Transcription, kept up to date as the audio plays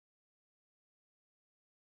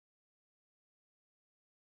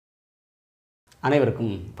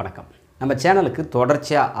அனைவருக்கும் வணக்கம். நம்ம சேனலுக்கு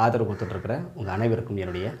தொடர்ச்சியாக ஆதரவு கொடுத்துட்ருக்கிற உங்கள் அனைவருக்கும்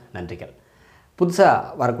என்னுடைய நன்றிகள்.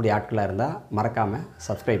 புதுசாக வரக்கூடிய ஆட்களாக இருந்தால் மறக்காமல்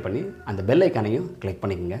சப்ஸ்கிரைப் பண்ணி அந்த பெல் ஐக்கானையும் கிளிக்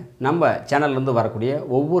பண்ணிக்கோங்க. நம்ம சேனல்லேருந்து வரக்கூடிய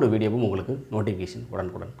ஒவ்வொரு வீடியோவும் உங்களுக்கு நோட்டிஃபிகேஷன்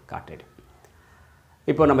உடனுக்குடன் காட்டிடும்.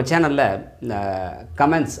 இப்போ நம்ம சேனலில்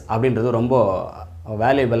கமெண்ட்ஸ் அப்படின்றது ரொம்ப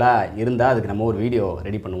வேல்யூபிளாக இருந்தால் அதுக்கு நம்ம ஒரு வீடியோ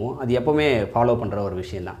ரெடி பண்ணுவோம். அது எப்போவுமே ஃபாலோ பண்ணுற ஒரு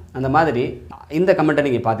விஷயந்தான். அந்த மாதிரி இந்த கமெண்ட்டை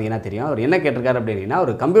நீங்கள் பார்த்தீங்கன்னா தெரியும். அவர் என்ன கேட்டிருக்காரு அப்படின்னா,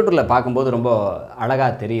 ஒரு கம்ப்யூட்டரில் பார்க்கும்போது ரொம்ப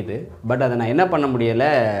அழகாக தெரியுது, பட் அதை நான் என்ன பண்ண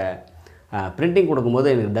முடியலை, பிரிண்டிங்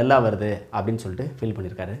கொடுக்கும்போது எனக்கு டல்லாக வருது அப்படின்னு சொல்லிட்டு ஃபீல்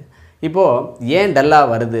பண்ணியிருக்காரு. இப்போது ஏன்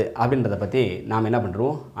டல்லாக வருது அப்படின்றத பற்றி நாம் என்ன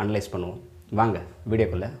பண்ணுறோம், அனலைஸ் பண்ணுவோம். வாங்க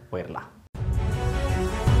வீடியோக்குள்ளே போயிடலாம்.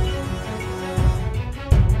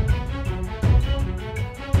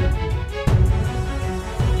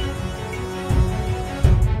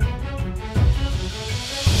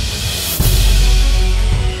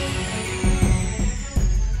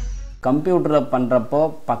 கம்ப்யூட்டரில் பண்ணுறப்போ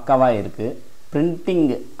பக்காவாக இருக்குது, பிரிண்டிங்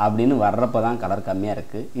அப்படின்னு வர்றப்போ தான் கலர் கம்மியாக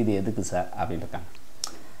இருக்குது, இது எதுக்கு சார் அப்படின்னு இருக்காங்க.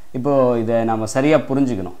 இப்போது இதை நம்ம சரியாக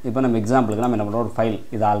புரிஞ்சுக்கணும். இப்போ நம்ம எக்ஸாம்பிளுக்கு நம்ம என்ன பண்ணுறோம், ஒரு ஃபைல்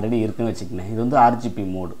இது ஆல்ரெடி இருக்குதுன்னு வச்சுக்கணும். இது வந்து ஆர்ஜிபி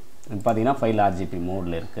மோடு. இப்போ பார்த்தீங்கன்னா ஃபைல் ஆர்ஜிபி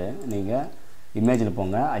மோடில் இருக்குது. நீங்கள் இமேஜில்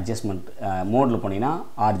போங்க, அட்ஜஸ்ட்மெண்ட் மோடில் போனீங்கன்னா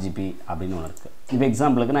ஆர்ஜிபி அப்படின்னு ஒன்று இருக்குது. இப்போ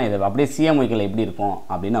எக்ஸாம்பிளுக்கு நான் இதை அப்படியே CMYKல எப்படி இருக்கும்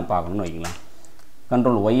அப்படின்னு நான் பார்க்கணுன்னு வைக்கலாம்.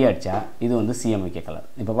 கண்ட்ரோல் ஒய் அடித்தா இது வந்து CMYK கலர்.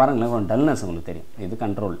 இப்போ பாருங்களேன், கொஞ்சம் டல்னஸ் உங்களுக்கு தெரியும். இது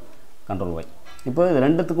கண்ட்ரோல் ஒய். இப்போ இது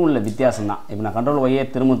ரெண்டுத்துக்கும் உள்ள வித்தியாசம் தான். இப்போ நான் கண்ட்ரோல் ஒய்யை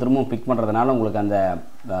திரும்ப பிக் பண்ணுறதுனால உங்களுக்கு அந்த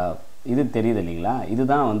இது தெரியுது இல்லைங்களா,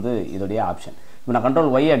 இதுதான் வந்து இதோடைய ஆப்ஷன். இப்போ நான்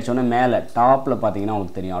கண்ட்ரோல் ஒய் அடித்தோன்னே மேலே டாப்பில் பார்த்தீங்கன்னா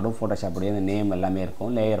உங்களுக்கு தெரியும், அடோப் ஃபோட்டோஷாப்புடைய அந்த நேம் எல்லாமே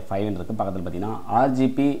இருக்கும். லேயர் 5 இருக்குது. பக்கத்தில் பார்த்தீங்கன்னா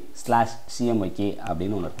RGB/CMYK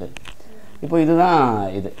அப்படின்னு ஒன்று இருக்குது. இப்போ இதுதான்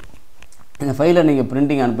இது. இந்த ஃபைலை நீங்கள்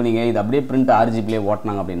பிரிண்டிங் அனுப்புனீங்க, இது அப்படியே பிரிண்ட் RGBலே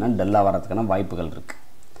ஓட்டினாங்க அப்படின்னா டல்லாக வரதுக்கான வாய்ப்புகள் இருக்குது.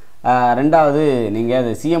 ரெண்டாவது, நீங்கள் அது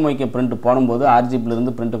CMYK பிரிண்ட் போடும்போது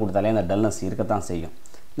RGBலேருந்து பிரிண்ட் கொடுத்தாலே அந்த டல்னஸ் இருக்கத்தான் செய்யும்.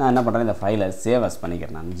 நான் என்ன பண்ணுறேன், இந்த ஃபைலை சேவ் அஸ்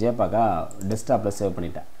பண்ணிக்கிறேன். நான் ஜேபாக்கா டெஸ்க்டாப்பில் சேவ்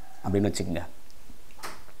பண்ணிட்டேன் அப்படின்னு வச்சுக்கோங்க.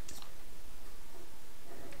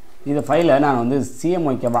 இந்த ஃபைலை நான் வந்து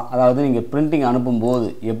CMYKவா, அதாவது நீங்கள் பிரிண்டிங்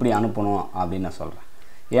அனுப்பும்போது எப்படி அனுப்பணும் அப்படின்னு நான் சொல்கிறேன்.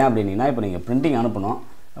 ஏன் அப்படின்னா, இப்போ நீங்கள் பிரிண்டிங் அனுப்பணும்,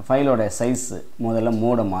 ஃபைலோட சைஸு முதல்ல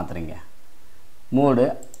மோடை மாற்றுறீங்க. மோடு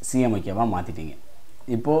CMYKவா மாற்றிட்டீங்க.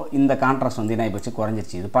 இப்போது இந்த கான்ட்ராஸ்ட் வந்து என்ன இப்போ வச்சு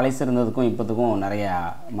குறைஞ்சிருச்சு. இது பழைசு இருந்ததுக்கும் இப்போத்துக்கும் நிறையா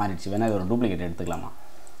மாறிடுச்சு. வேணால் இது ஒரு டூப்ளிகேட் எடுத்துக்கலாமா?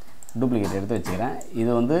 டூப்ளிகேட் எடுத்து வச்சுக்கிறேன். இது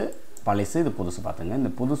வந்து பழைசு, இது புதுசு. பார்த்துங்க,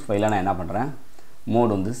 இந்த புதுசு ஃபைலை நான் என்ன பண்ணுறேன்,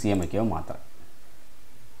 மோடு வந்து CMYKவை மாற்றுறேன்.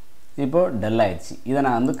 இப்போது டல் ஆகிடுச்சு. இதை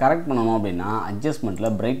நான் வந்து கரெக்ட் பண்ணணும் அப்படின்னா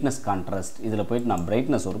அட்ஜஸ்ட்மெண்ட்டில் பிரைட்னஸ் கான்ட்ராஸ்ட் இதில் போய்ட்டு நான்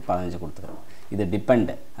பிரைட்னஸ் ஒரு 15 கொடுத்துக்கிறேன். இது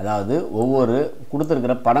டிபெண்ட், அதாவது ஒவ்வொரு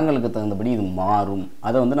கொடுத்துருக்கிற படங்களுக்கு தகுந்தபடி இது மாறும்.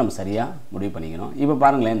 அதை வந்து நம்ம சரியாக முடிவு பண்ணிக்கணும். இப்போ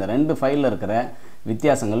பாருங்களேன், இந்த ரெண்டு ஃபைலில் இருக்கிற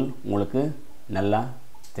வித்தியாசங்கள் உங்களுக்கு நல்லா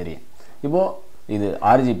தெரியும். இப்போது இது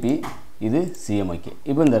RGB, இது CMYK.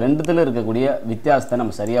 இப்போ இந்த ரெண்டுத்தில் இருக்கக்கூடிய வித்தியாசத்தை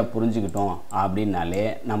நம்ம சரியாக புரிஞ்சுக்கிட்டோம் அப்படின்னாலே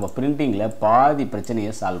நம்ம பிரிண்டிங்கில் பாதி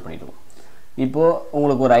பிரச்சனையை சால்வ் பண்ணிவிடுவோம். இப்போது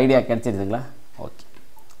உங்களுக்கு ஒரு ஐடியா கிடச்சிருதுங்களா? ஓகே,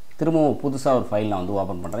 திரும்பவும் புதுசாக ஒரு ஃபைல் நான் வந்து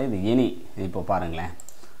ஓப்பன் பண்ணுறேன். இது எனி. இப்போ பாருங்களேன்,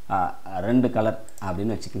 2 கலர்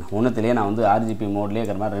அப்படின்னு வச்சுக்கணும். ஒன்றுத்துலேயே நான் வந்து RGB மோட்லேயே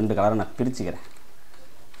இருக்கிற மாதிரி 2 கலரை நான் பிரிச்சுக்கிறேன்.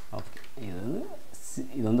 ஓகே,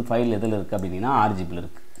 இது வந்து ஃபைல் எதில் இருக்குது அப்படின்னா RGBயில்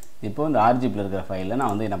இருக்குது. இப்போது இந்த RGBயில் இருக்கிற ஃபைலில்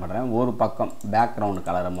நான் வந்து என்ன பண்ணுறேன், ஒரு பக்கம் பேக்ரவுண்டு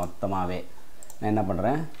கலரை மொத்தமாகவே நான் என்ன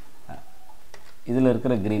பண்ணுறேன், இதில்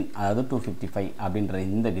இருக்கிற க்ரீன், அதாவது 255 அப்படின்ற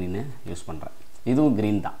இந்த க்ரீனை யூஸ் பண்ணுறேன். இதுவும்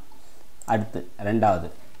க்ரீன் தான். அடுத்து ரெண்டாவது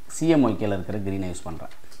CMYKல இருக்கிற க்ரீனை யூஸ்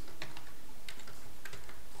பண்ணுறேன்.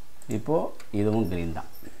 இப்போது இதுவும் க்ரீன் தான்.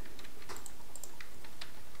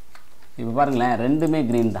 இப்போ பாருங்களேன், ரெண்டுமே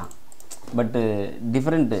க்ரீன் தான், பட்டு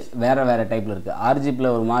டிஃப்ரெண்ட்டு வேறு டைப்பில் இருக்குது.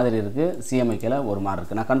 RGBயில் ஒரு மாதிரி இருக்குது, CMYKல ஒரு மாதிரி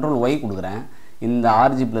இருக்குது. நான் கண்ட்ரோல் ஒய் கொடுக்குறேன். இந்த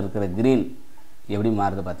RGBயில் இருக்கிற க்ரீன் எப்படி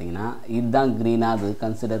மாறுது பார்த்தீங்கன்னா, இதுதான் க்ரீனாக அது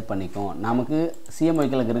கன்சிடர் பண்ணிக்கும். நமக்கு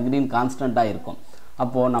CMYKல இருக்கிற க்ரீன் கான்ஸ்டண்ட்டாக இருக்கும்.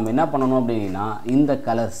 அப்போது நம்ம என்ன பண்ணணும் அப்படின்னா, இந்த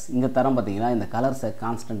கலர்ஸ் இங்கே தரம் பார்த்தீங்கன்னா, இந்த கலர்ஸை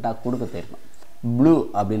கான்ஸ்டண்ட்டாக கொடுக்க தெரியும். ப்ளூ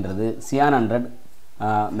அப்படின்றது சியான் 100,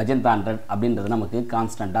 மெஜந்தா 100 அப்படின்றது நமக்கு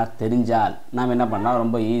கான்ஸ்டண்ட்டாக தெரிஞ்சால் நாம் என்ன பண்ணலாம்,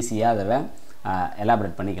 ரொம்ப ஈஸியாக அதை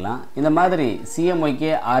எலாபரேட் பண்ணிக்கலாம். இந்த மாதிரி CMYK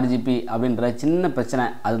RGB அப்படின்ற சின்ன பிரச்சனை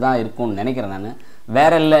அதுதான் இருக்கும்னு நினைக்கிறேன் நான்.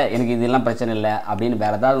 வேறு இல்லை, எனக்கு இதெல்லாம் பிரச்சனை இல்லை அப்படின்னு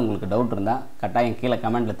வேறு ஏதாவது உங்களுக்கு டவுட் இருந்தால் கட்டாயம் கீழே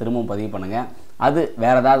கமெண்ட்டில் திரும்பவும் பதிவு பண்ணுங்கள். அது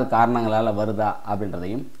வேறு ஏதாவது காரணங்களால் வருதா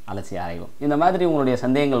அப்படின்றதையும் அலசி ஆராய்வோம். இந்த மாதிரி உங்களுடைய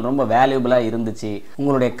சந்தேகங்கள் ரொம்ப வேல்யூபிளாக இருந்துச்சு,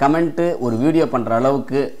 உங்களுடைய கமெண்ட்டு ஒரு வீடியோ பண்ணுற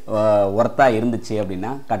அளவுக்கு ஒர்த்தாக இருந்துச்சு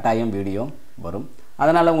அப்படின்னா கட்டாயம் வீடியோ வரும்.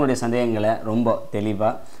 அதனால் உங்களுடைய சந்தேகங்களை ரொம்ப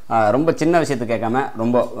தெளிவாக, ரொம்ப சின்ன விஷயத்தை கேட்காம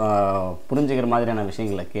ரொம்ப புரிஞ்சுக்கிற மாதிரியான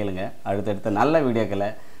விஷயங்களை கேளுங்க. அடுத்தடுத்த நல்ல வீடியோக்களை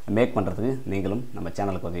மேக் பண்ணுறதுக்கு நீங்களும் நம்ம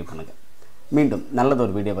சேனலுக்கு உதவி பண்ணுங்கள். மீண்டும்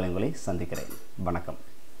நல்லதொரு வீடியோவில் உங்களை சந்திக்கிறேன். வணக்கம்.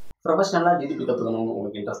 ப்ரொஃபஷனலாக DDP கற்றுக்கணும்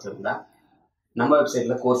உங்களுக்கு இன்ட்ரெஸ்ட் இருந்தால் நம்ம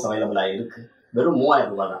வெப்சைட்டில் கோர்ஸ் அவைலபிளாக இருக்குது. வெறும் 3000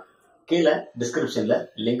 ரூபாய் தான். கீழே டிஸ்கிரிப்ஷனில்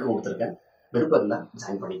லிங்க் கொடுத்துருக்கேன். விருப்பம் இருந்தால்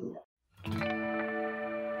ஜாயின் பண்ணிக்கோங்க.